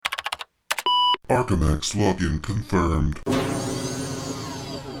Archimex login confirmed.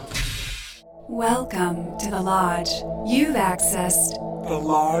 Welcome to the Lodge. You've accessed the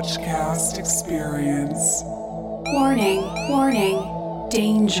Lodgecast experience. Warning, warning.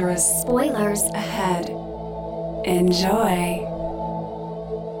 Dangerous spoilers ahead. Enjoy.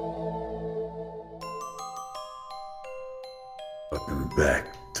 Welcome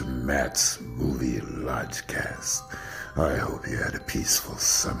back to Matt's Movie Lodgecast. I hope you had a peaceful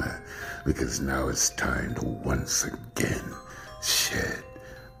summer, because now it's time to once again shed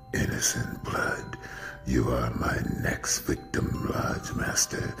innocent blood. You are my next victim, Lodge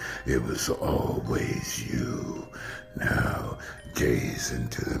Master. It was always you. Now gaze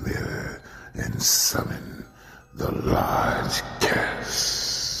into the mirror and summon the Lodgecast.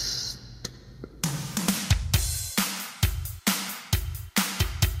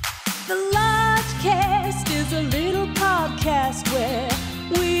 The Lodgecast is a little podcast where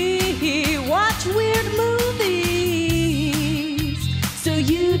we watch weird movies, so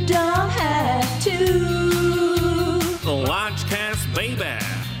you don't have to. The Lodgecast, baby.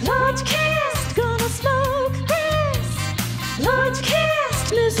 Lodgecast, gonna smoke grass.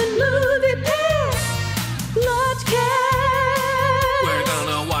 Lodgecast, missing movie pass. Lodgecast, We're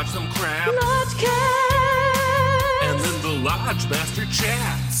gonna watch some crap, Lodgecast, and then the Lodge Master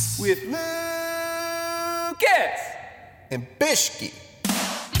chats. With Lucas and Bishki.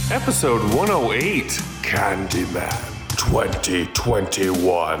 Episode 108, Candyman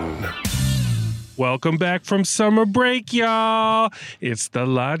 2021. Welcome back from summer break, y'all. It's the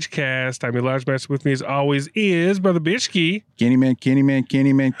Lodgecast. I'm your Lodge Master. With me as always is Brother Bishki. Candyman.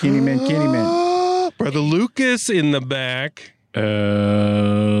 Brother Lucas in the back.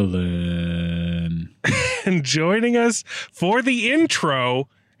 Ellen. And joining us for the intro,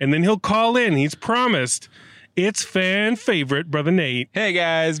 and then he'll call in. He's promised. It's fan favorite, Brother Nate. Hey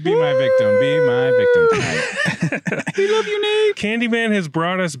guys, be my victim. Be my victim tonight. We love you, Nate. Candyman has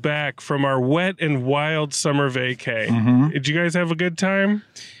brought us back from our wet and wild summer vacay. Did you guys have a good time?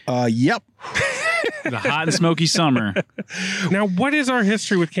 Yep. The hot and smoky summer. Now, what is our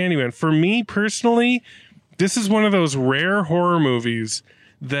history with Candyman? For me personally, this is one of those rare horror movies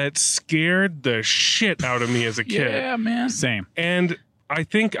that scared the shit out of me as a kid. Yeah, man. Same. And I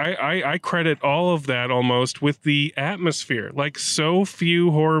think I credit all of that almost with the atmosphere. Like, so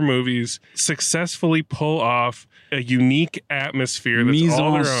few horror movies successfully pull off a unique atmosphere that's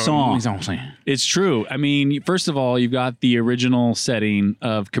all their own. Mise en scène. It's true. I mean, first of all, you've got the original setting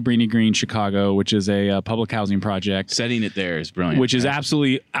of Cabrini Green, Chicago, which is a public housing project. Setting it there is brilliant. Which is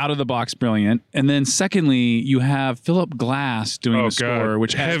absolutely out of the box brilliant. And then secondly, you have Philip Glass doing the score,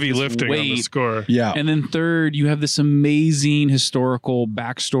 which has heavy lifting on the score. Yeah. And then third, you have this amazing historical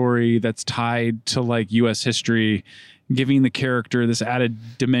backstory that's tied to like U.S. history, giving the character this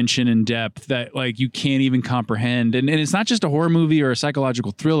added dimension and depth that like you can't even comprehend. And it's not just a horror movie or a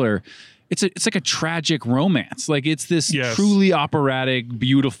psychological thriller. It's like a tragic romance. Like it's this truly operatic,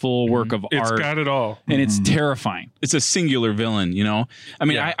 beautiful work of art. It's got it all. And it's terrifying. It's a singular villain, you know? I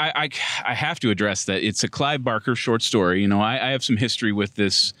mean, I have to address that. It's a Clive Barker short story. You know, I have some history with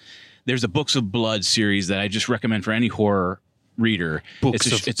this. There's a Books of Blood series that I just recommend for any horror reader.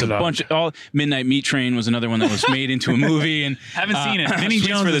 It's a bunch of all. Midnight Meat Train was another one that was made into a movie, and haven't seen it. Vinnie Sweets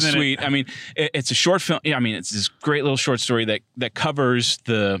Jones for the is in Sweet. it. I mean, it's a short film. Yeah, I mean, it's this great little short story that covers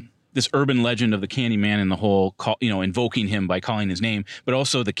this urban legend of the Candyman and the whole, invoking him by calling his name, but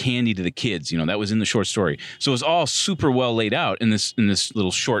also the candy to the kids. You know, that was in the short story. So it was all super well laid out in this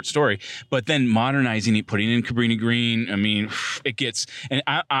little short story. But then modernizing it, putting in Cabrini Green. I mean, it gets. And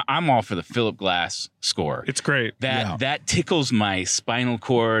I'm all for the Philip Glass score. It's great. That tickles my spinal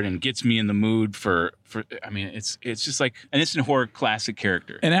cord and gets me in the mood for. I mean, it's just like an instant horror classic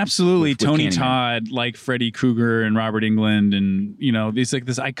character. And absolutely, with Tony Candyman. Todd, like Freddy Krueger and Robert Englund, and he's like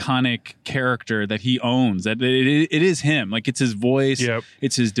this iconic character that he owns. That it is him. Like it's his voice,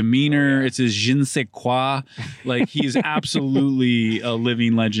 it's his demeanor, it's his je ne sais quoi. Like he's absolutely a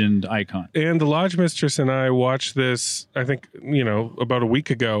living legend icon. And the Lodge Mistress and I watched this, I think, about a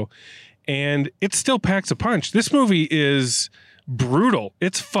week ago, and it still packs a punch. This movie is brutal.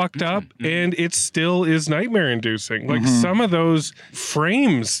 It's fucked up, and it still is nightmare-inducing. Like some of those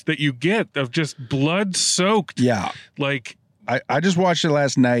frames that you get of just blood-soaked. Yeah. Like I just watched it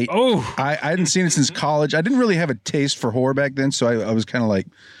last night. Oh. I hadn't seen it since college. I didn't really have a taste for horror back then, so I was kind of like,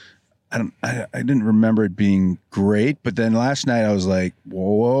 I didn't remember it being great, but then last night I was like,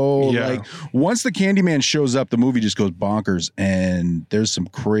 whoa. Yeah. Like once the Candyman shows up, the movie just goes bonkers and there's some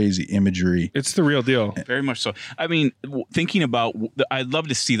crazy imagery. It's the real deal. Very much so. I mean, thinking about, I'd love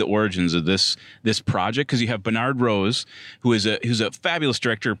to see the origins of this project, because you have Bernard Rose, who's a fabulous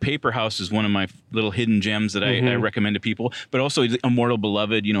director. Paper House is one of my little hidden gems that I recommend to people. But also Immortal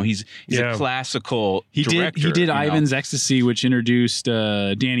Beloved. You know, he's a classical director. He did Ivan's Ecstasy, which introduced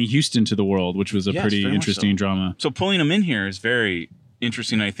Danny Houston to the world, which was a pretty interesting drama. So pulling him in here is very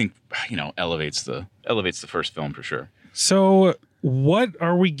interesting. I think elevates the first film for sure. So what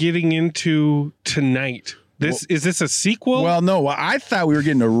are we getting into tonight? Is this a sequel? Well, no, I thought we were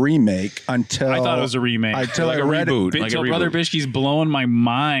getting a remake until I thought it was a remake. Until like I read reboot. it. Until Brother Bishke's blowing my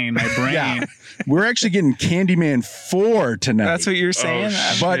mind, my brain. Yeah. We're actually getting Candyman 4 tonight. That's what you're saying?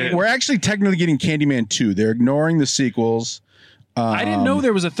 But we're actually technically getting Candyman 2. They're ignoring the sequels. I didn't know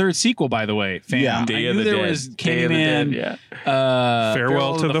there was a third sequel, by the way, fam. Yeah. Day I of knew the there Dead. was Day of the Candyman. Dead, yeah.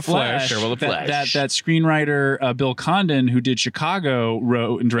 Farewell to the Flesh. Farewell to the Flesh. That screenwriter Bill Condon, who did Chicago,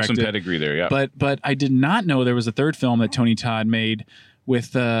 wrote and directed. Some pedigree there, yeah. But I did not know there was a third film that Tony Todd made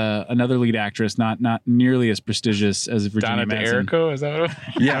with another lead actress, not nearly as prestigious as Virginia Donna Madsen. D'Errico, is that what?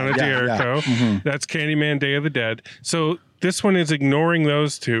 Donna D'Errico. That's Candyman Day of the Dead. So this one is ignoring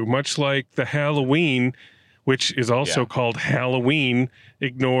those two, much like the Halloween, which is also called Halloween,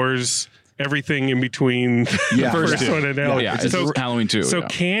 ignores everything in between the first one and Halloween. Yeah, it's Halloween 2. So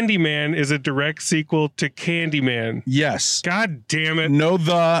Candyman is a direct sequel to Candyman. Yes. God damn it. No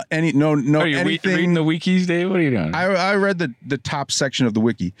Are you anything. reading the wikis, Dave? What are you doing? I read the top section of the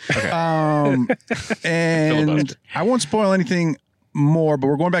wiki. Okay. And I won't spoil anything more, but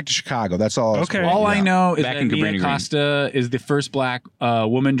we're going back to Chicago. That's all. Okay. All I know is Back that in Nia Cabrini Green. Costa is the first black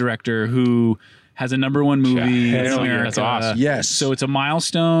woman director who has a #1 movie in Hell yeah, America. that's awesome. Yes. So it's a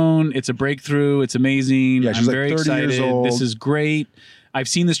milestone. It's a breakthrough. It's amazing. Yeah, she's I'm like very 30 years excited. old. This is great. I've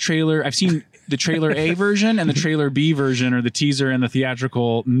seen this trailer. I've seen the trailer A version and the trailer B version, or the teaser and the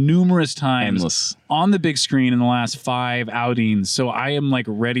theatrical, numerous times Endless. on the big screen in the last 5 outings. So I am like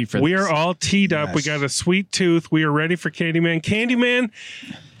ready for We this. are all teed up. We got a sweet tooth. We are ready for Candyman. Candyman,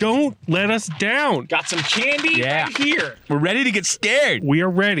 don't let us down. Got some candy right here. We're ready to get scared. We are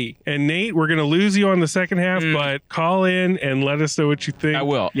ready. And Nate, we're going to lose you on the second half, but call in and let us know what you think. I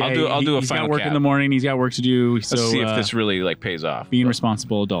will. Yeah, I'll do a he's final got work cap. in the morning. He's got work to do. Let's So see if this really pays off. being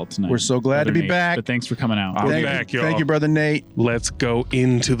responsible adult tonight. We're so glad to be Nate. back. But thanks for coming out. We're back, y'all. Thank you, Brother Nate. Let's go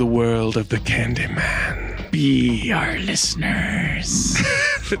into the world of the Candyman. Be our listeners.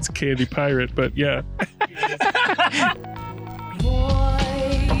 It's Candy Pirate, but yeah.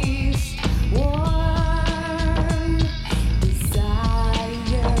 Voice, one desire,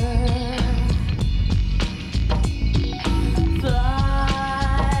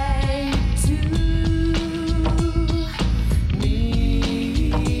 fly to me.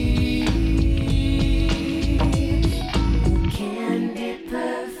 Candy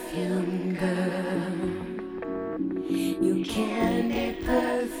perfume girl, you candy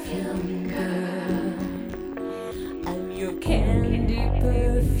perfume girl. I'm your candy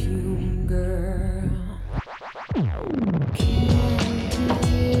perfume girl.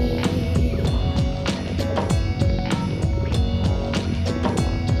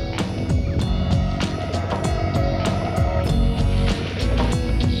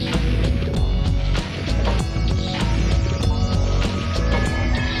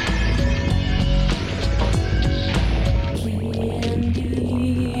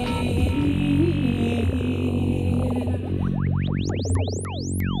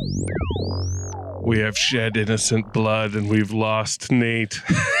 We have shed innocent blood and we've lost Nate.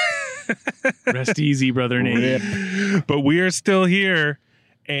 Rest easy, brother Nate. But we are still here.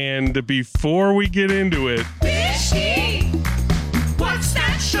 And before we get into it, What's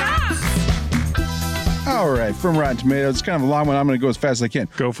that shot? All right, from Rotten Tomatoes. It's kind of a long one. I'm going to go as fast as I can.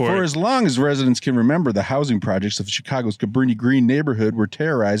 Go for it. For as long as residents can remember, the housing projects of Chicago's Cabrini Green neighborhood were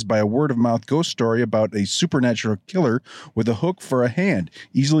terrorized by a word-of-mouth ghost story about a supernatural killer with a hook for a hand,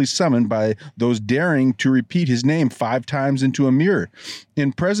 easily summoned by those daring to repeat his name 5 times into a mirror.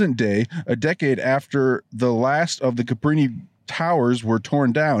 In present day, a decade after the last of the Cabrini towers were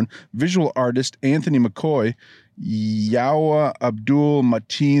torn down, visual artist Anthony McCoy, Yawa Abdul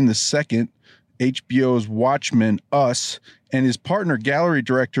Mateen II, HBO's Watchmen, Us, and his partner, gallery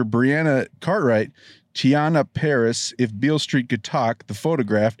director Brianna Cartwright, Tiana Paris, If Beale Street Could Talk, The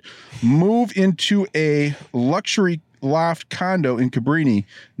Photographed, move into a luxury loft condo in Cabrini,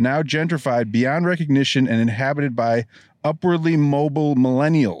 now gentrified beyond recognition and inhabited by upwardly mobile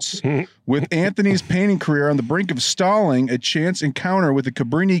millennials. With Anthony's painting career on the brink of stalling, a chance encounter with a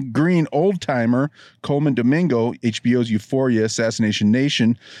Cabrini Green old-timer, Coleman Domingo, HBO's Euphoria Assassination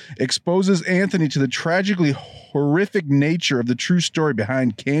Nation, exposes Anthony to the tragically horrific nature of the true story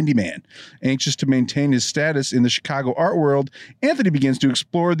behind Candyman. Anxious to maintain his status in the Chicago art world, Anthony begins to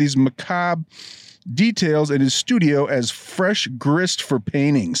explore these macabre details in his studio as fresh grist for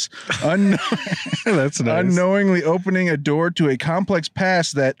paintings. That's nice. Unknowingly opening a door to a complex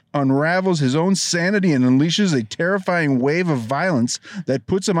past that unravels his own sanity and unleashes a terrifying wave of violence that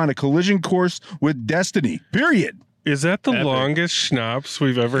puts him on a collision course with destiny. Period. Is that the longest schnapps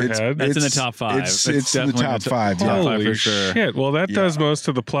we've ever had? That's in the top 5. It's in the top 5. Top 5 Holy for sure. shit. Well, that does most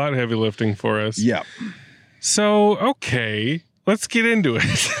of the plot heavy lifting for us. Yeah. So, okay, let's get into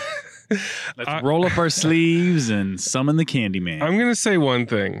it. Let's roll up our sleeves and summon the Candyman. I'm going to say one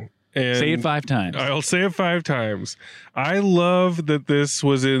thing. And say it 5 times. I'll say it 5 times. I love that this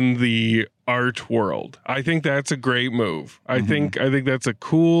was in the art world. I think that's a great move. I think that's a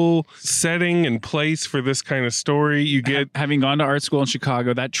cool setting and place for this kind of story. You get having gone to art school in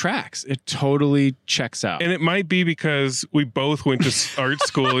Chicago, that tracks. It totally checks out. And it might be because we both went to art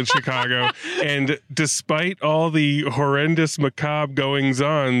school in Chicago, and despite all the horrendous macabre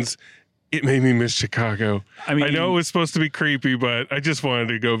goings-ons, it made me miss Chicago. I mean, I know it was supposed to be creepy, but I just wanted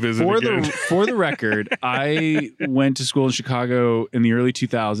to go visit again. For the record, I went to school in Chicago in the early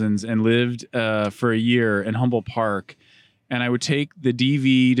 2000s and lived for a year in Humboldt Park. And I would take the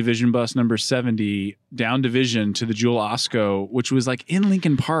DV Division bus number 70 down Division to the Jewel Osco, which was like in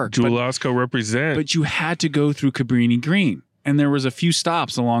Lincoln Park. Jewel Osco represent. But you had to go through Cabrini Green. And there was a few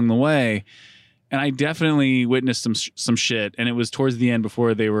stops along the way. And I definitely witnessed some shit, and it was towards the end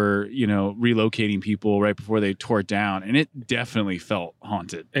before they were, relocating people right before they tore it down, and it definitely felt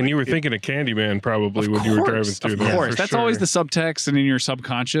haunted. And you were thinking of Candyman probably when you were driving through there. Of course, that's always the subtext and in your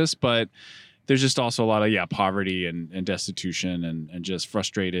subconscious, but there's just also a lot of poverty and destitution and just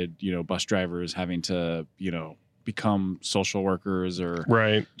frustrated, bus drivers having to, become social workers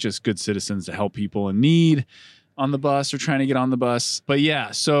or just good citizens to help people in need on the bus or trying to get on the bus. But yeah,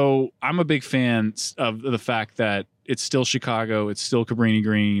 so I'm a big fan of the fact that it's still Chicago, it's still Cabrini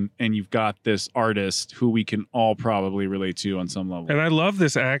Green, and you've got this artist who we can all probably relate to on some level. And I love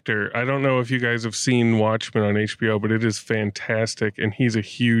this actor. I don't know if you guys have seen Watchmen on HBO, but it is fantastic, and he's a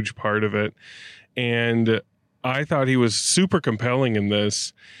huge part of it. And I thought he was super compelling in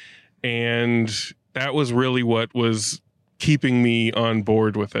this, and that was really what was keeping me on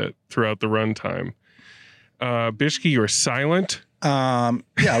board with it throughout the runtime. Bishki, you're silent. I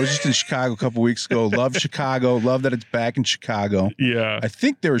was just in Chicago a couple weeks ago. Love Chicago. Love that it's back in Chicago. Yeah. I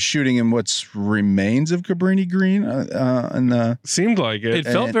think they were shooting in what's remains of Cabrini Green. Seemed like it. It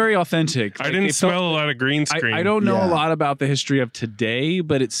felt very authentic. I didn't smell a lot of green screen. I don't know a lot about the history of today,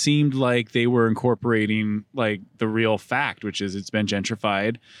 but it seemed like they were incorporating the real fact, which is it's been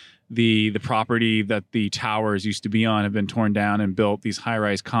gentrified. The property that the towers used to be on have been torn down and built these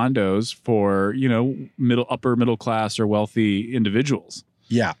high-rise condos for, upper middle class or wealthy individuals.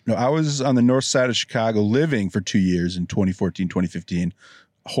 Yeah. No, I was on the north side of Chicago living for 2 years in 2014, 2015.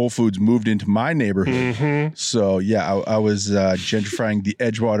 Whole Foods moved into my neighborhood. So yeah, I was gentrifying the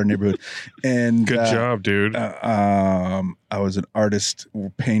Edgewater neighborhood. And good job, dude. I was an artist.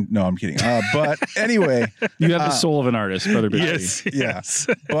 No, I'm kidding. But anyway, you have the soul of an artist, Brother Bishki. Yes.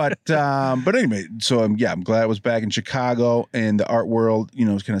 But anyway, so I'm glad I was back in Chicago and the art world,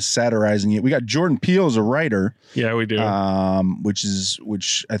 was kind of satirizing it. We got Jordan Peele as a writer. Yeah, we do.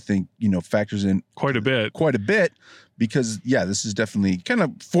 Which I think, factors in quite a bit. Because, this is definitely kind of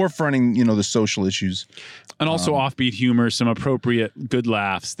forefronting, the social issues. And also offbeat humor, some appropriate good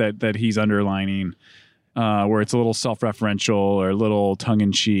laughs that he's underlining, where it's a little self-referential or a little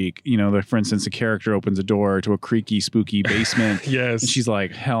tongue-in-cheek. For instance, a character opens a door to a creaky, spooky basement. Yes. And she's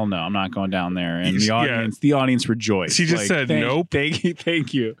like, hell no, I'm not going down there. And the audience rejoiced. She just said, nope.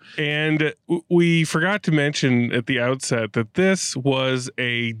 Thank you. And we forgot to mention at the outset that this was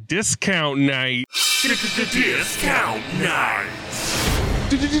a discount night. Discount night.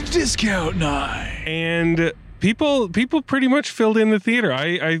 Discount night. And people pretty much filled in the theater.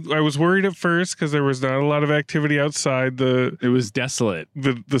 I was worried at first because there was not a lot of activity outside. It was desolate.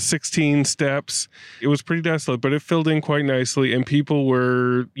 The 16 steps. It was pretty desolate, but it filled in quite nicely. And people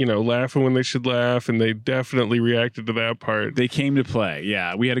were, laughing when they should laugh, and they definitely reacted to that part. They came to play.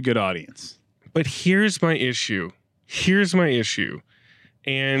 Yeah, we had a good audience. But here's my issue.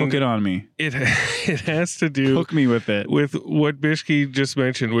 And hook it on me. It has to do hook me with it. With what Bishki just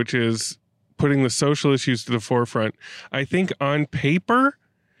mentioned, which is putting the social issues to the forefront. I think on paper,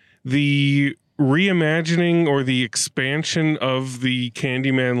 the reimagining or the expansion of the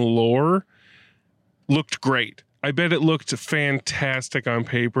Candyman lore looked great. I bet it looked fantastic on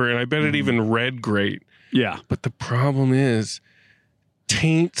paper, and I bet it even read great. Yeah. But the problem is,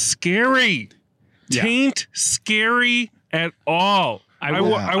 tain't scary. Yeah. Tain't scary at all.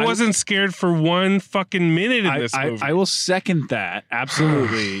 I wasn't scared for one fucking minute in this movie. I will second that,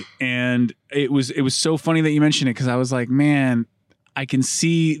 absolutely. And it was so funny that you mentioned it, because I was like, man, I can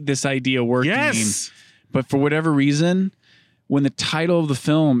see this idea working. Yes. But for whatever reason, when the title of the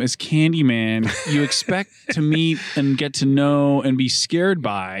film is Candyman, you expect to meet and get to know and be scared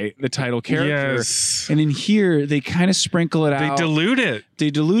by the title character. Yes. And in here, they kind of sprinkle it out. They dilute it.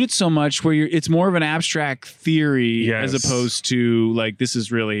 They dilute it so much where it's more of an abstract theory Yes. as opposed to like, this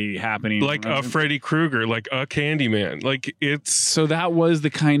is really happening. Like a Freddy Krueger, like a Candyman. Like it's... So that was the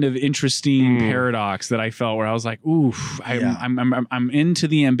kind of interesting paradox that I felt, where I was like, oof, I'm into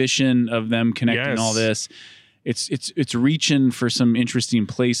the ambition of them connecting all this. It's reaching for some interesting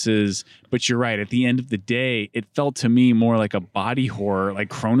places, but you're right. At the end of the day, it felt to me more like a body horror, like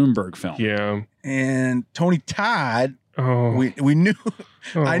Cronenberg film. Yeah. And Tony Todd, we knew,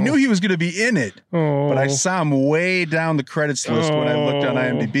 I knew he was going to be in it, but I saw him way down the credits list when I looked on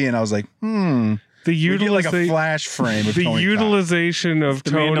IMDb, and I was like, we get like a flash frame of the Tony utilization Todd. of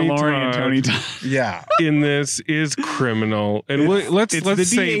Tony Todd, yeah, in this is criminal. And let's save that.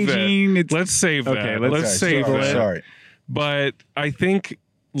 Let's save that. Let's save it. Sorry. But I think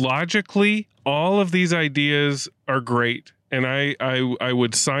logically, all of these ideas are great. And I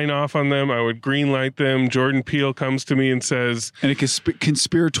would sign off on them. I would green light them. Jordan Peele comes to me and says... And a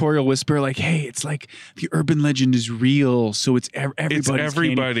conspiratorial whisper like, hey, it's like the urban legend is real, so it's everybody. It's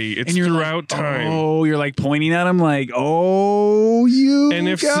everybody. It's and throughout time. Oh, you're like pointing at him like, oh, you and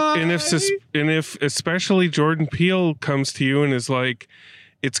if guys. and if especially Jordan Peele comes to you and is like,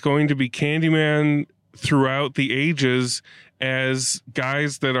 it's going to be Candyman throughout the ages as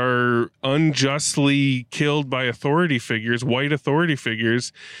guys that are unjustly killed by authority figures, white authority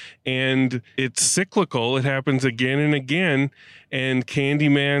figures, and it's cyclical. It happens again and again, and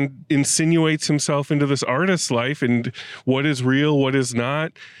Candyman insinuates himself into this artist's life, and what is real, what is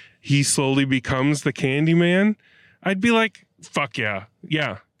not. He slowly becomes the Candyman. I'd be like, fuck yeah.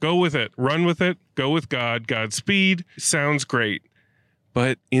 Yeah, go with it. Run with it. Go with God. Godspeed. Sounds great.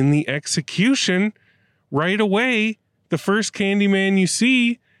 But in the execution, right away, the first Candyman you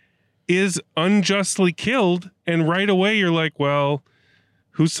see is unjustly killed, and right away you're like, well,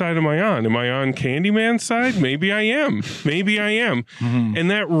 whose side am I on? Am I on Candyman's side? Maybe I am. Maybe I am. Mm-hmm.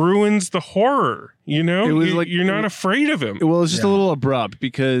 And that ruins the horror, you know? It was like, you're not afraid of him. Well, it's just a little abrupt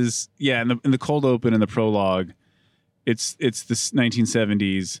because, in the cold open and the prologue, it's the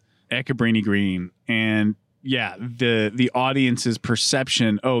 1970s, Eka Brainy Green, and the audience's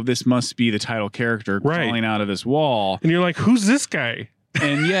perception, this must be the title character crawling out of this wall. And you're like, who's this guy?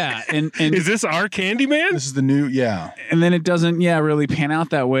 And and is this our Candyman? This is the new, And then it doesn't, really pan out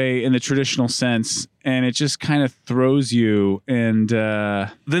that way in the traditional sense. And it just kind of throws you. And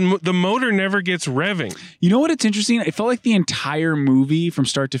then the motor never gets revving. You know what? It's interesting. It felt like the entire movie from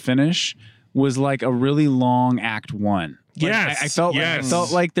start to finish was like a really long act one. Like, yes, I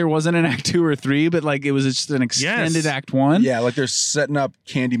felt like there wasn't an act 2 or 3, but like it was just an extended act 1. Yeah, like they're setting up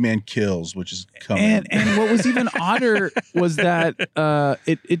Candyman Kills, which is coming. And what was even odder was that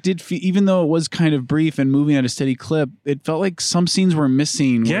it did even though it was kind of brief and moving at a steady clip, it felt like some scenes were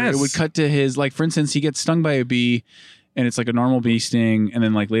missing. Yes, it would cut to his, like, for instance, he gets stung by a bee. And it's like a normal bee sting. And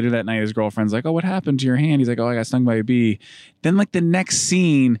then like later that night, his girlfriend's like, oh, what happened to your hand? He's like, oh, I got stung by a bee. Then like the next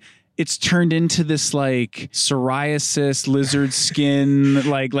scene, it's turned into this like psoriasis, lizard skin,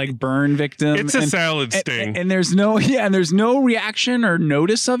 like burn victim. It's a salad sting, and there's no reaction or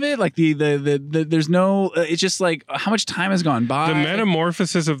notice of it. Like the there's no. It's just like how much time has gone by. The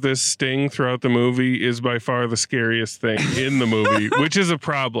metamorphosis of this sting throughout the movie is by far the scariest thing in the movie, which is a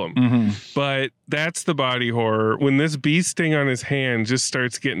problem. Mm-hmm. But that's the body horror. When this bee sting on his hand just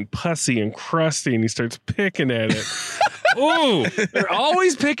starts getting pussy and crusty, and he starts picking at it. Ooh, they're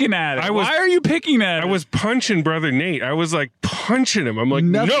always picking at it. Why are you picking at it? I was punching Brother Nate. I was like punching him. I'm like,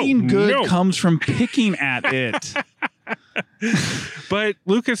 nothing good comes from picking at it. But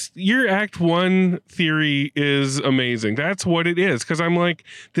Lucas, your Act 1 theory is amazing. That's what it is. Because I'm like,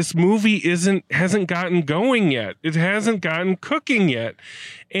 this movie hasn't gotten going yet. It hasn't gotten cooking yet.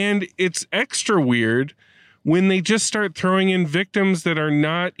 And it's extra weird when they just start throwing in victims that are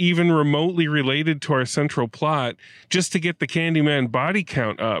not even remotely related to our central plot just to get the Candyman body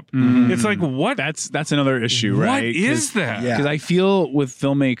count up. Mm. It's like, what? That's another issue, right? What is that? Because I feel with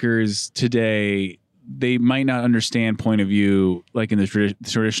filmmakers today, they might not understand point of view like in the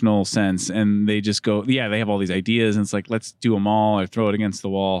traditional sense, and they just go, yeah, they have all these ideas, and it's like, let's do them all or throw it against the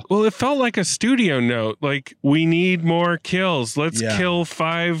wall. Well, it felt like a studio note. Like, we need more kills. Let's kill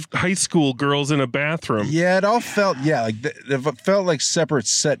 5 high school girls in a bathroom. Yeah, it all felt it felt like separate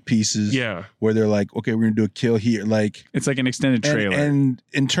set pieces. Yeah, where they're like, okay, we're gonna do a kill here. Like, it's like an extended trailer. And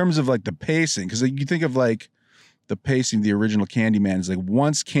in terms of like the pacing, because like, you think of like the pacing, the original Candyman is like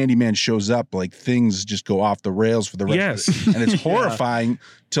once Candyman shows up, like things just go off the rails for the rest of it. And it's horrifying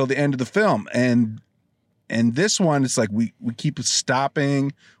till the end of the film. And this one, it's like we keep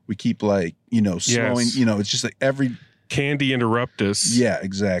stopping, we keep like, slowing, it's just like every Candy interrupt us. Yeah,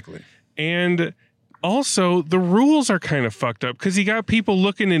 exactly. And also, the rules are kind of fucked up because you got people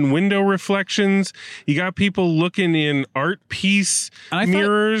looking in window reflections. You got people looking in art piece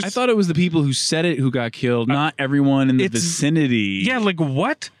mirrors. I thought it was the people who said it who got killed, not everyone in the vicinity. Yeah, like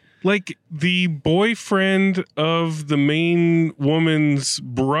what? Like the boyfriend of the main woman's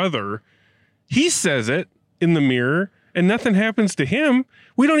brother, he says it in the mirror and nothing happens to him.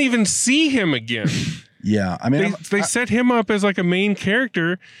 We don't even see him again. Yeah, I mean, they set him up as like a main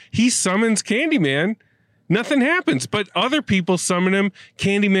character. He summons Candyman. Nothing happens, but other people summon him.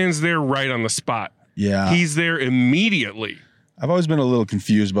 Candyman's there right on the spot. Yeah. He's there immediately. I've always been a little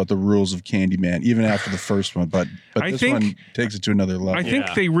confused about the rules of Candyman, even after the first one, but this one takes it to another level. I think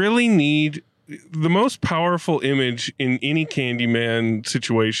they really need the most powerful image in any Candyman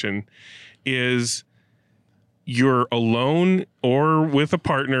situation is you're alone or with a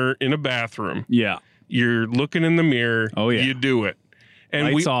partner in a bathroom. Yeah. You're looking in the mirror. Oh, yeah. You do it.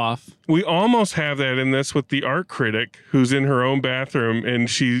 And lights off. We almost have that in this with the art critic who's in her own bathroom and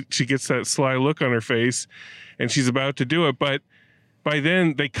she gets that sly look on her face and she's about to do it. But by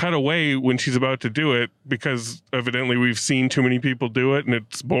then they cut away when she's about to do it because evidently we've seen too many people do it and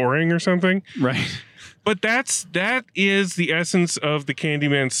it's boring or something. Right. But that is the essence of the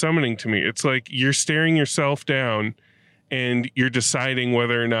Candyman summoning to me. It's like you're staring yourself down and you're deciding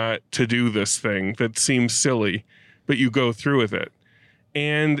whether or not to do this thing that seems silly, but you go through with it.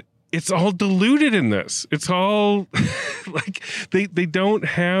 And it's all diluted in this. It's all like they don't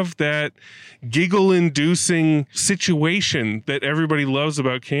have that giggle-inducing situation that everybody loves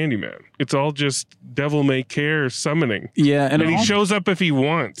about Candyman. It's all just devil-may-care summoning. Yeah, and he shows up if he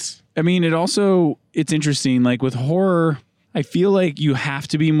wants. I mean, it's interesting. Like with horror, I feel like you have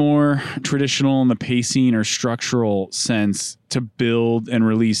to be more traditional in the pacing or structural sense to build and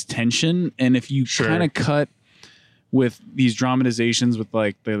release tension. And if you kind of cut with these dramatizations with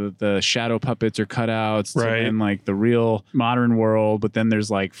like the shadow puppets or cutouts and like the real modern world, but then there's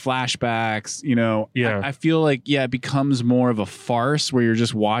like flashbacks, I feel like, it becomes more of a farce where you're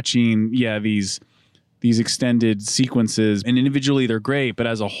just watching, these extended sequences, and individually they're great, but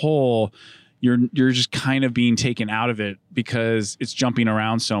as a whole, you're just kind of being taken out of it because it's jumping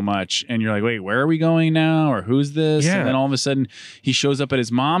around so much and you're like, wait, where are we going now? Or who's this? And then all of a sudden he shows up at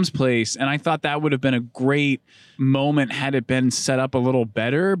his mom's place. And I thought that would have been a great moment had it been set up a little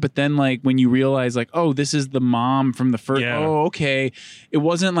better. But then like when you realize like, oh, this is the mom from the first, oh, okay. It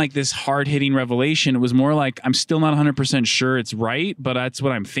wasn't like this hard hitting revelation. It was more like, I'm still not 100% sure it's right, but that's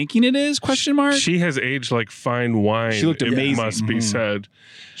what I'm thinking it is, ? She has aged like fine wine. She looked amazing. It must be said.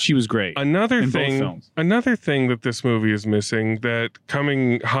 She was great. Another thing that this movie is missing, that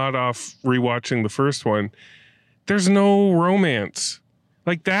coming hot off rewatching the first one, there's no romance.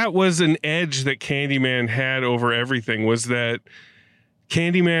 Like that was an edge that Candyman had over everything, was that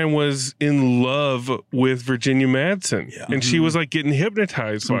Candyman was in love with Virginia Madsen, and she was like getting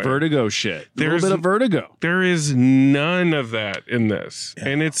hypnotized by Vertigo shit. A little bit of Vertigo. There is none of that in this,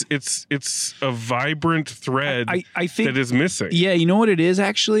 and it's a vibrant thread I think that is missing. Yeah, you know what it is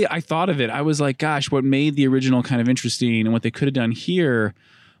actually? I thought of it. I was like, gosh, what made the original kind of interesting and what they could have done here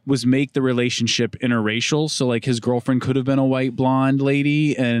was make the relationship interracial. So like his girlfriend could have been a white blonde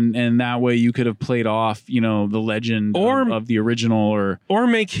lady, and that way you could have played off, the legend of the original, or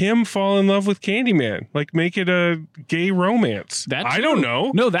make him fall in love with Candyman. Like make it a gay romance. I don't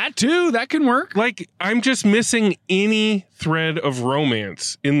know. No, that too. That can work. Like I'm just missing any thread of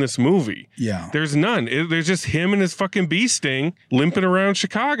romance in this movie. Yeah. There's none. There's just him and his fucking bee sting limping around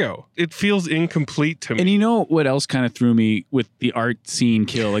Chicago. It feels incomplete to me. And you know what else kind of threw me with the art scene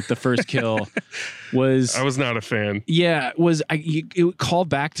kill, like the first kill, was... I was not a fan. Yeah, it called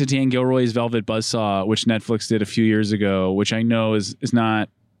back to Dan Gilroy's Velvet Buzzsaw, which Netflix did a few years ago, which I know is not,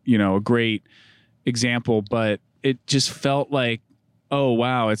 a great example, but it just felt like, oh,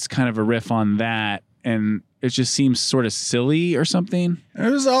 wow, it's kind of a riff on that. and it just seems sort of silly or something. It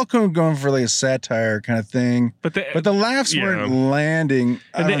was all kind of going for like a satire kind of thing, but the laughs weren't landing.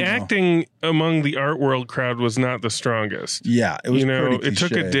 And the acting among the art world crowd was not the strongest. Yeah, it was. It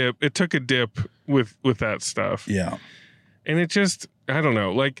took a dip. It took a dip with that stuff. Yeah, and it just, I don't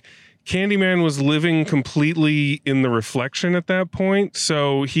know, like Candyman was living completely in the reflection at that point,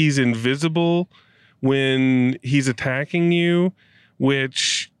 so he's invisible when he's attacking you,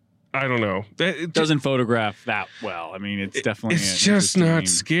 which I don't know. It doesn't photograph that well. I mean, it's definitely it's just not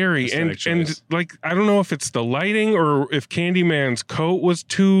scary. And like, I don't know if it's the lighting or if Candyman's coat was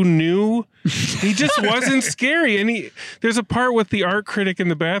too new. He just wasn't scary. And there's a part with the art critic in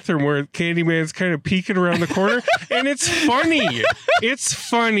the bathroom where Candyman's kind of peeking around the corner, and it's funny. It's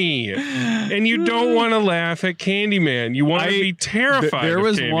funny. And you don't want to laugh at Candyman. You want to be terrified. There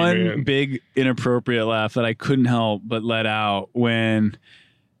was Candyman. one big inappropriate laugh that I couldn't help but let out when,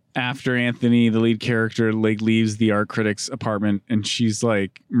 after Anthony, the lead character, like leaves the art critic's apartment and she's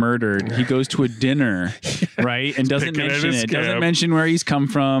like murdered, he goes to a dinner, right? And doesn't mention it. Doesn't mention where he's come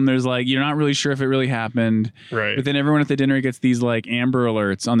from. There's like, you're not really sure if it really happened. Right. But then everyone at the dinner gets these like Amber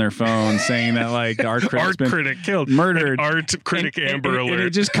Alerts on their phone saying that like the art critic killed. Murdered. Art critic Amber Alert. And it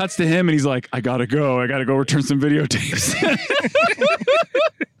just cuts to him and he's like, I gotta go return some videotapes.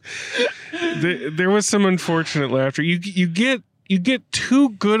 There was some unfortunate laughter. You get too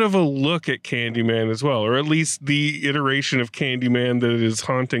good of a look at Candyman as well, or at least the iteration of Candyman that is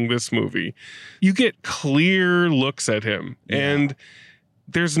haunting this movie. You get clear looks at him, and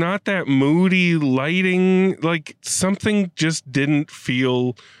there's not that moody lighting. Like, something just didn't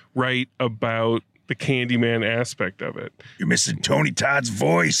feel right about the Candyman aspect of it. You're missing Tony Todd's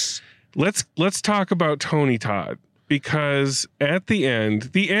voice. Let's talk about Tony Todd. Because at the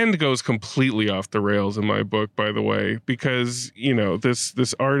end goes completely off the rails in my book, by the way, because,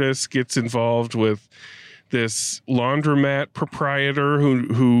 this artist gets involved with this laundromat proprietor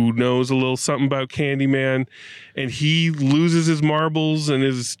who knows a little something about Candyman, and he loses his marbles and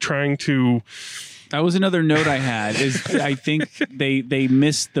is trying to... That was another note I had. Is I think they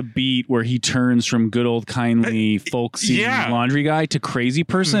missed the beat where he turns from good old kindly folksy laundry guy to crazy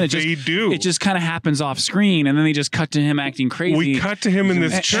person. It just kind of happens off screen, and then they just cut to him acting crazy. We cut to him in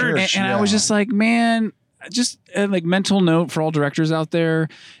this church, and I was just like, man, just like mental note for all directors out there.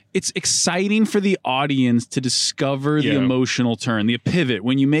 It's exciting for the audience to discover the emotional turn, the pivot.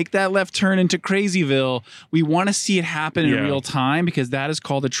 When you make that left turn into Crazyville, we want to see it happen in real time, because that is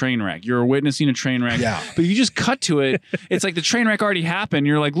called a train wreck. You're witnessing a train wreck. Yeah. But if you just cut to it, it's like the train wreck already happened.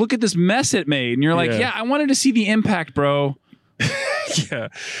 You're like, look at this mess it made. And you're like, I wanted to see the impact, bro. Yeah,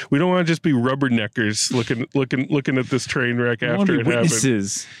 we don't want to just be rubberneckers looking at this train wreck after it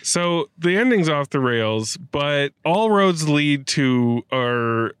happens. So the ending's off the rails, but all roads lead to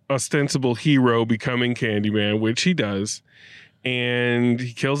our ostensible hero becoming Candyman, which he does, and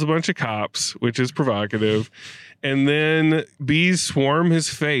he kills a bunch of cops, which is provocative, and then bees swarm his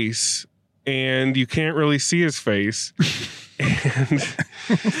face, and you can't really see his face. And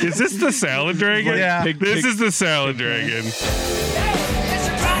is this the salad dragon? Yeah. This is the salad dragon.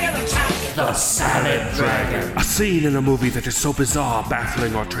 The Salad Dragon. A scene in a movie that is so bizarre,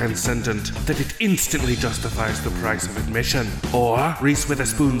 baffling, or transcendent that it instantly justifies the price of admission. Or Reese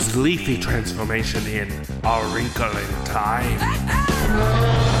Witherspoon's leafy transformation in A Wrinkle in Time.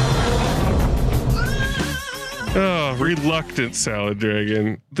 Oh, reluctant salad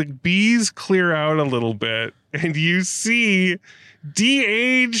dragon. The bees clear out a little bit, and you see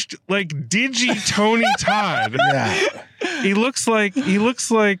de-aged, like Digi Tony Todd. Yeah. He looks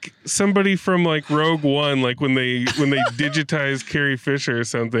like somebody from like Rogue One, like when they digitized Carrie Fisher or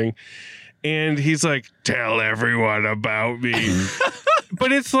something. And he's like, tell everyone about me.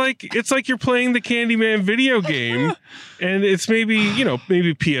 But it's like you're playing the Candyman video game, and it's maybe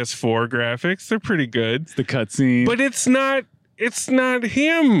PS4 graphics. They're pretty good. It's the cutscene. But it's not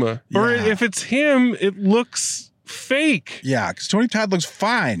him. Yeah. Or if it's him, it looks fake. Yeah, because Tony Todd looks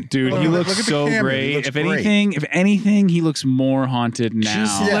fine. Dude, he looks so great. If anything, he looks more haunted now.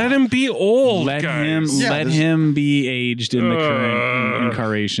 Just let him be old. Let him be aged in the current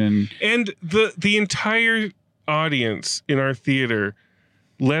incarnation. And the entire audience in our theater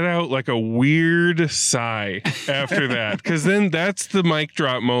let out like a weird sigh after that, because then that's the mic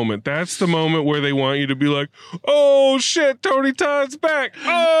drop moment. That's the moment where they want you to be like, oh shit, Tony Todd's back.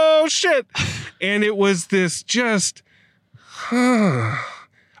 Oh shit. And it was this just,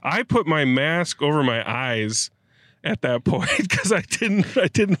 I put my mask over my eyes at that point because I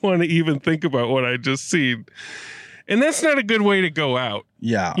didn't want to even think about what I just seen. And that's not a good way to go out.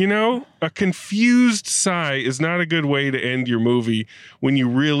 Yeah. You know, a confused sigh is not a good way to end your movie when you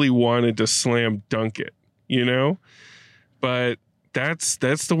really wanted to slam dunk it, you know? But that's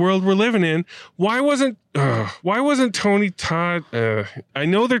the world we're living in. Why wasn't Tony Todd? I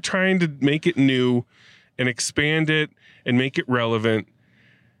know they're trying to make it new and expand it and make it relevant,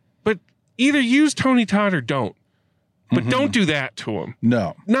 but either use Tony Todd or don't. But don't do that to him.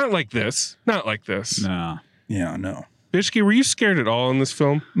 No. Not like this. Not like this. No. Yeah, no. Bishki, were you scared at all in this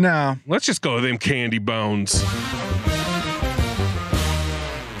film? No. Let's just go with them candy bones.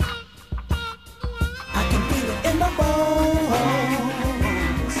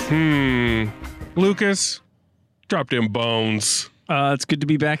 Lucas, drop them bones. It's good to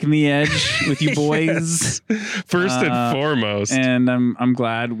be back in the edge with you boys. First and foremost. And I'm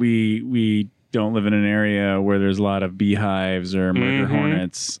glad we don't live in an area where there's a lot of beehives or murder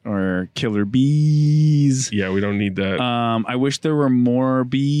hornets or killer bees. Yeah, we don't need that. I wish there were more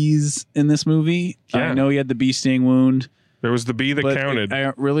bees in this movie. Yeah. I know he had the bee sting wound. There was the bee that counted.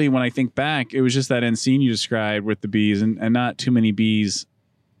 I really, when I think back, it was just that end scene you described with the bees and not too many bees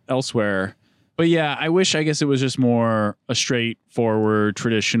elsewhere. But yeah, I guess it was just more a straightforward,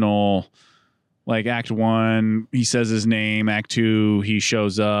 traditional, like Act 1, he says his name. Act 2, he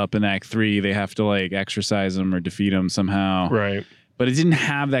shows up. And Act 3, they have to like exorcise him or defeat him somehow. Right. But it didn't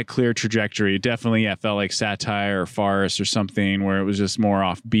have that clear trajectory. It definitely felt like satire or farce or something where it was just more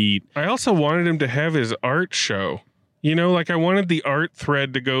offbeat. I also wanted him to have his art show. You know, like I wanted the art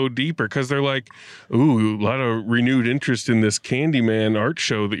thread to go deeper because they're like, ooh, a lot of renewed interest in this Candyman art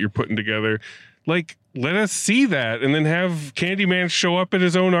show that you're putting together. Like, let us see that and then have Candyman show up at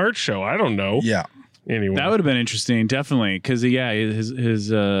his own art show. I don't know. Yeah. Anyway. That would have been interesting, definitely. Because, yeah,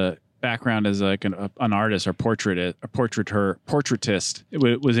 his background as like an artist or portraitist,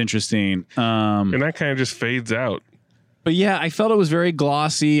 it was interesting. And that kind of just fades out. But yeah, I felt it was very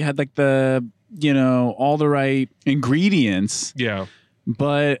glossy, had like the, all the right ingredients. Yeah.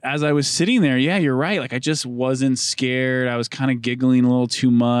 But as I was sitting there, yeah, you're right. Like I just wasn't scared. I was kind of giggling a little too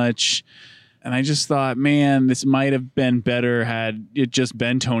much. And I just thought, man, this might have been better had it just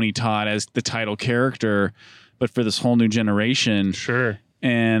been Tony Todd as the title character, but for this whole new generation. Sure.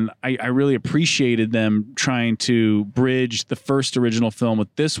 And I really appreciated them trying to bridge the first original film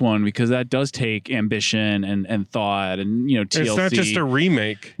with this one because that does take ambition and thought and, TLC. It's not just a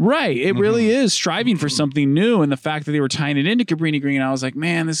remake. Right. It really is striving for something new. And the fact that they were tying it into Cabrini Green, I was like,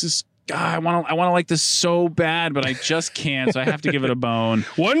 man, this is... God, I want to like this so bad, but I just can't. So I have to give it a bone.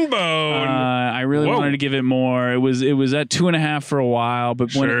 One bone. I really wanted to give it more. It was at 2.5 for a while,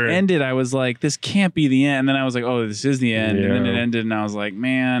 but when it ended, I was like, this can't be the end. And then I was like, oh, this is the end. Yeah. And then it ended, and I was like,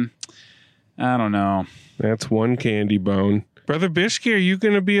 man, I don't know. That's one candy bone. Brother Bishki, are you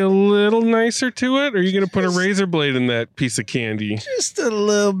going to be a little nicer to it? Or are you going to put a razor blade in that piece of candy? Just a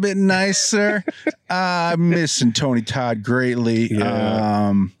little bit nicer. I'm missing Tony Todd greatly.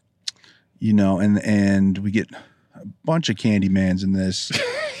 Yeah. And we get a bunch of Candymans in this,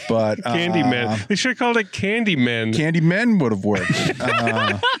 but Candyman. They should have called it Candymen. Candymen would have worked. It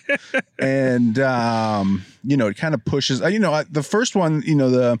kind of pushes. The first one,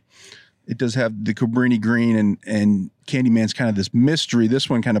 it does have the Cabrini Green and Candyman's kind of this mystery. This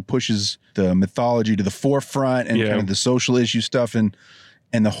one kind of pushes the mythology to the forefront and kind of the social issue stuff, and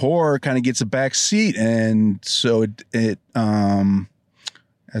the horror kind of gets a back seat, and so it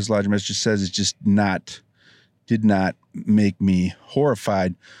as Lodgemas just says, it just did not make me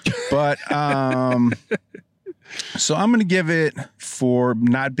horrified. But so I'm going to give it, for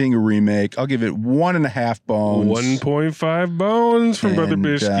not being a remake, I'll give it 1.5 bones. 1.5 bones from Brother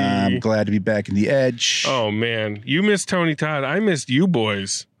Bishki. I'm glad to be back in the edge. Oh, man. You missed Tony Todd. I missed you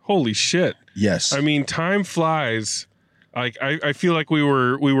boys. Holy shit. Yes. I mean, time flies. Like I feel like we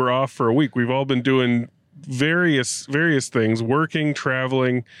were off for a week. We've all been doing various things, working,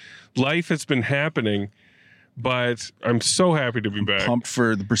 traveling. Life has been happening, but I'm so happy to be back. Pumped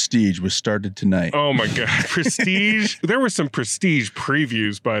for the Prestige, was started tonight. Oh my God. Prestige. There were some Prestige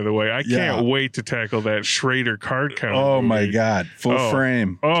previews, by the way. I can't wait to tackle that Schrader card count. Oh movie. my God. Full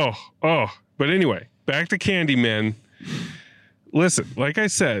frame. Oh. But anyway, back to Candyman. Listen, like I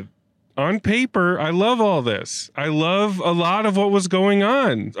said, on paper, I love all this. I love a lot of what was going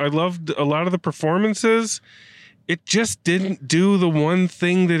on. I loved a lot of the performances. It just didn't do the one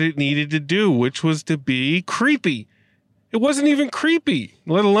thing that it needed to do, which was to be creepy. It wasn't even creepy,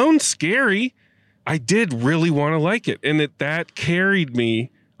 let alone scary. I did really want to like it, and that carried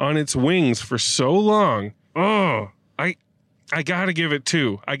me on its wings for so long. Oh, I gotta give it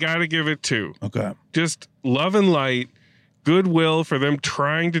 2. I gotta give it 2. Okay. Just love and light. Goodwill for them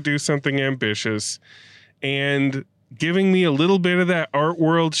trying to do something ambitious, and giving me a little bit of that art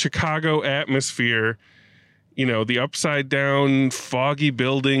world Chicago atmosphere. You know, the upside down, foggy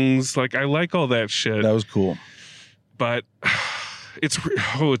buildings. Like, I like all that shit. That was cool. But it's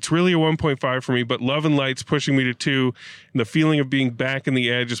really a 1.5 for me. But Love and Light's pushing me to 2. And the feeling of being back in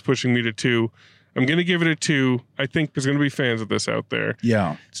the edge is pushing me to 2. I'm going to give it a 2. I think there's going to be fans of this out there.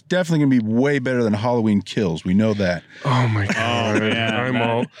 Yeah. It's definitely going to be way better than Halloween Kills. We know that. Oh, my God.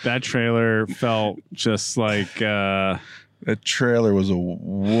 Yeah, that trailer felt just like... That trailer was a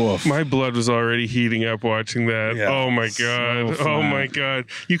woof. My blood was already heating up watching that. Yeah, oh my God. so Oh my God.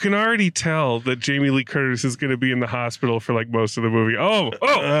 You can already tell that Jamie Lee Curtis is going to be in the hospital for like most of the movie.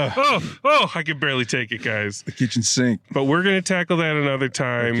 I can barely take it, guys. The kitchen sink. But we're going to tackle that another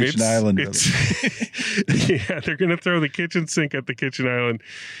time. The kitchen island. Yeah, they're going to throw the kitchen sink at the kitchen island.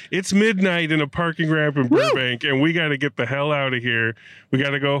 It's midnight in a parking ramp in Burbank, and we got to get the hell out of here. We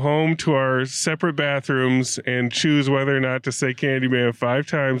got to go home to our separate bathrooms and choose whether or not to say Candyman 5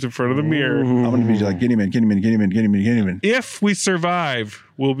 times in front of the mirror. I'm going to be like, Candyman. If we survive,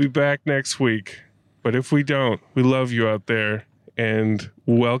 we'll be back next week. But if we don't, we love you out there. And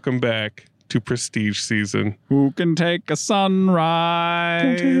welcome back to Prestige season. Who can take a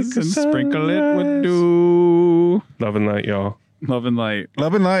sunrise and sprinkle it with dew? Love and light, y'all. Love and light.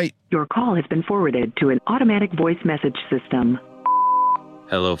 Love and light. Your call has been forwarded to an automatic voice message system.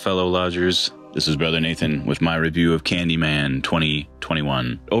 Hello, fellow lodgers. This is Brother Nathan with my review of Candyman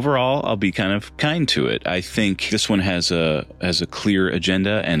 2021. Overall, I'll be kind of kind to it. I think this one has a clear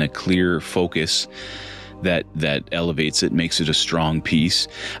agenda and a clear focus that elevates it, makes it a strong piece.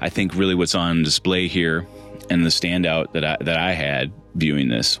 I think really what's on display here and the standout that I had viewing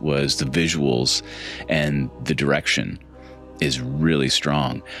this was the visuals and the direction is really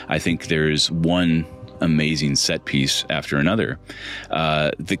strong. I think there's one amazing set piece after another.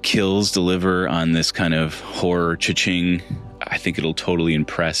 The kills deliver on this kind of horror cha-ching. I think it'll totally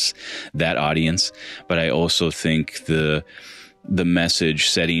impress that audience. But I also think the message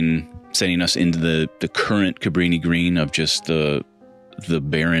setting us into the current Cabrini Green of just the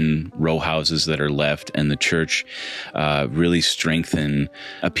barren row houses that are left and the church really strengthen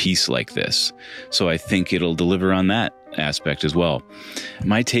a piece like this. So I think it'll deliver on that aspect as well.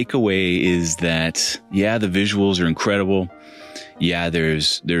 My takeaway is that, yeah, the visuals are incredible. Yeah,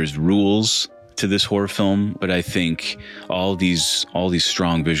 there's rules to this horror film, but I think all these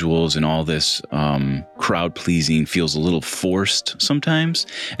strong visuals and all this crowd pleasing feels a little forced sometimes.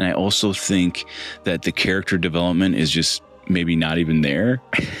 And I also think that the character development is just maybe not even there.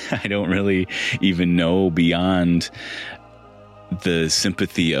 I don't really even know beyond the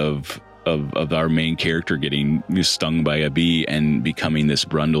sympathy of our main character getting stung by a bee and becoming this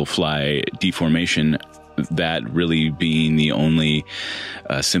brundlefly deformation, that really being the only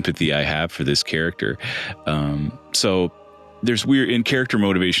sympathy I have for this character. So there's weird in character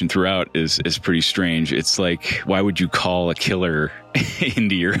motivation throughout is pretty strange. It's like, why would you call a killer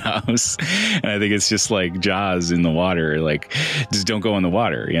into your house? And I think it's just like Jaws in the water. Like, just don't go in the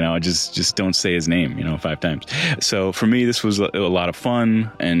water, just don't say his name, 5 times. So for me, this was a lot of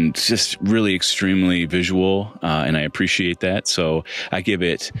fun and just really extremely visual. And I appreciate that. So I give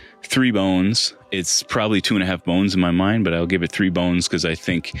it 3 bones. It's probably 2.5 bones in my mind, but I'll give it 3 bones because I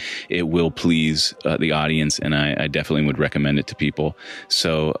think it will please the audience, and I definitely would recommend it to people.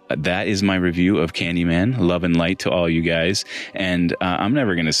 So that is my review of Candyman. Love and light to all you guys. And I'm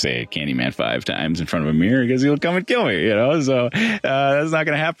never going to say Candyman 5 times in front of a mirror because he'll come and kill me, So that's not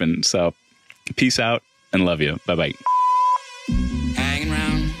going to happen. So peace out and love you. Bye-bye. Hanging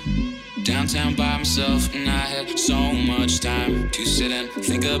around downtown by myself, and I had so much time to sit and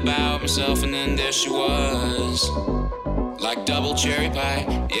think about myself, and then there she was, like double cherry pie,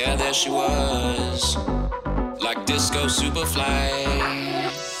 yeah, there she was, like disco superfly.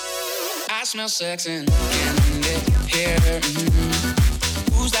 I smell sex and candy here.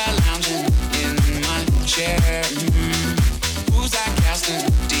 Who's that lounging in my chair? Who's that casting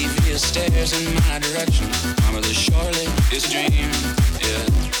devious stares in my direction? Mama, this surely is a dream, yeah.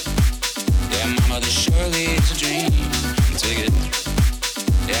 Yeah, mama, this surely is a dream. Take it.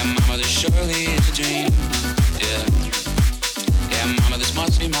 Yeah, mama, this surely is a dream. Yeah. Yeah, mama, this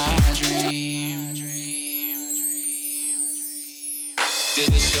must be my dream.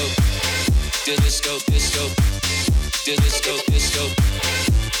 Disco, disco, disco, disco, disco,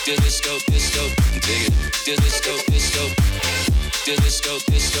 disco, disco. Take it. Disco, disco, disco, disco,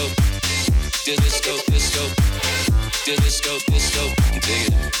 disco, disco. Disco, disco, dig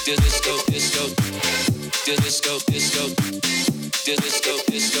it. Disco, disco, disco, disco, disco, disco, disco,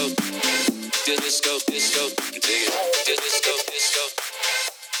 disco, dig it. Disco, disco, disco, disco, dig it. Disco, disco.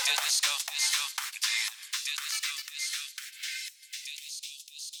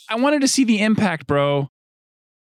 I wanted to see the impact, bro.